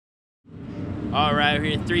All right, we're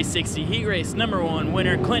here at 360 Heat Race #1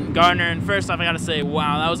 winner, Clint Garner. And first off, I got to say,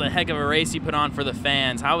 wow, that was a heck of a race you put on for the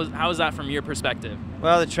fans. How was that from your perspective?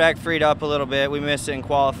 Well, the track freed up a little bit. We missed it in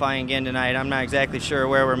qualifying again tonight. I'm not exactly sure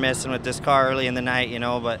where we're missing with this car early in the night,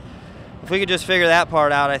 but if we could just figure that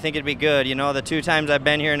part out, I think it'd be good. The 2 times I've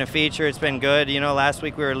been here in a feature, it's been good. Last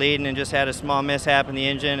week we were leading and just had a small mishap in the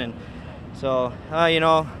engine. And so,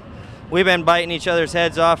 we've been biting each other's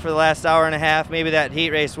heads off for the last hour and a half. Maybe that heat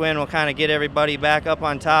race win will kind of get everybody back up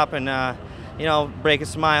on top and, break a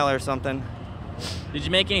smile or something. Did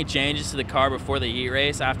you make any changes to the car before the heat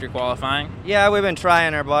race after qualifying? Yeah, we've been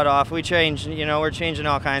trying our butt off. We changed, we're changing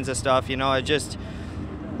all kinds of stuff. It just,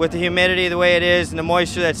 with the humidity the way it is and the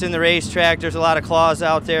moisture that's in the racetrack, there's a lot of claws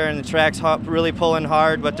out there and the track's really pulling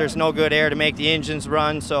hard, but there's no good air to make the engines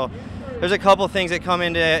run. So there's a couple things that come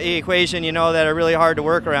into the equation, that are really hard to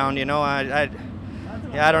work around. I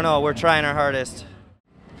don't know. We're trying our hardest.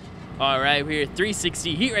 All right, we're here at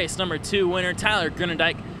 360 Heat Race #2 winner,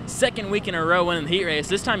 Groenendyk. 2nd week in a row winning the heat race.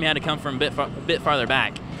 This time you had to come from a bit farther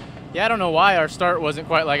back. Yeah, I don't know why our start wasn't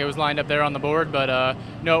quite like it was lined up there on the board, but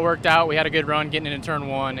it worked out. We had a good run getting into turn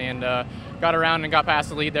 1 and got around and got past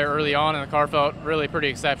the lead there early on, and the car felt really pretty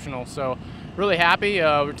exceptional. So really happy.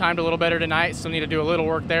 We timed a little better tonight. Still need to do a little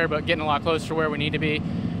work there, but getting a lot closer to where we need to be,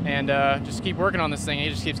 and just keep working on this thing. It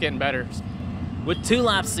just keeps getting better. With 2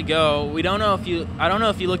 laps to go, I don't know if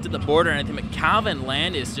you looked at the board or anything, but Calvin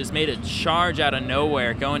Landis just made a charge out of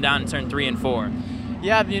nowhere going down in turn 3 and 4.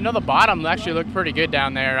 Yeah, the bottom actually looked pretty good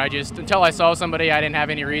down there. Until I saw somebody, I didn't have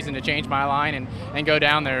any reason to change my line and go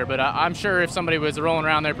down there. But I'm sure if somebody was rolling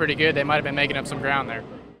around there pretty good, they might have been making up some ground there.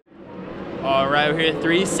 All right, we're here at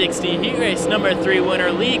 360 Heat Race #3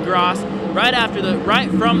 winner, Lee Grosz. Right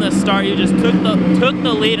from the start, you just took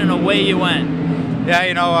the lead and away you went.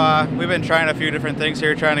 Yeah, we've been trying a few different things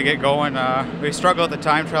here, trying to get going. We struggled with the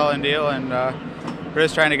time trialing deal, and we're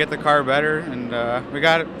just trying to get the car better. And we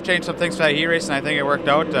got to change some things for that heat race, and I think it worked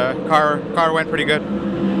out. Car went pretty good.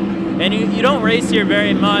 And you don't race here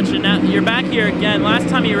very much, and now you're back here again. Last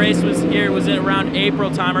time you raced was it around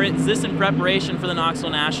April time, or is this in preparation for the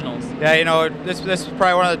Knoxville Nationals? Yeah, this is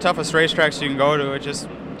probably one of the toughest racetracks you can go to. It's just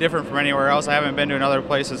different from anywhere else. I haven't been to other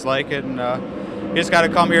places like it, and you just got to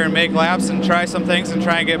come here and make laps and try some things and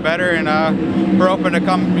try and get better. And we're open to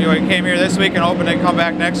come. We came here this week and open to come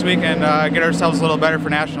back next week and get ourselves a little better for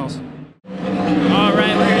nationals. All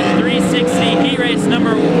right, we're here at 360 Heat Race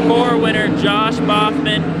 #4 winner, Josh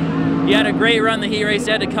Baughman. You had a great run the heat race.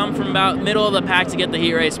 You had to come from about middle of the pack to get the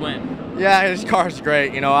heat race win. Yeah, this car's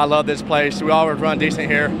great. I love this place. We always run decent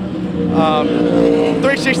here.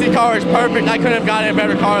 360 car is perfect. I couldn't have gotten a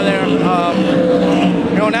better car there.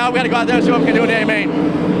 Now we got to go out there and see what we can do in the main.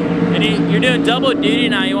 And you're doing double duty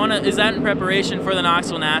now. Is that in preparation for the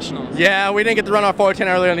Knoxville Nationals? Yeah, we didn't get to run our 410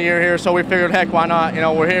 earlier in the year here, so we figured, heck, why not?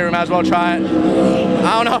 We're here. We might as well try it.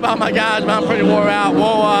 I don't know about my guys, but I'm pretty wore out.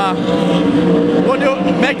 We'll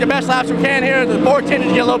make the best laps we can here. The 410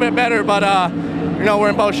 is get a little bit better, but we're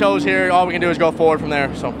in both shows here. All we can do is go forward from there.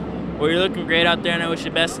 So. Well, you're looking great out there, and I wish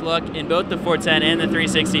you best of luck in both the 410 and the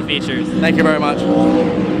 360 features. Thank you very much.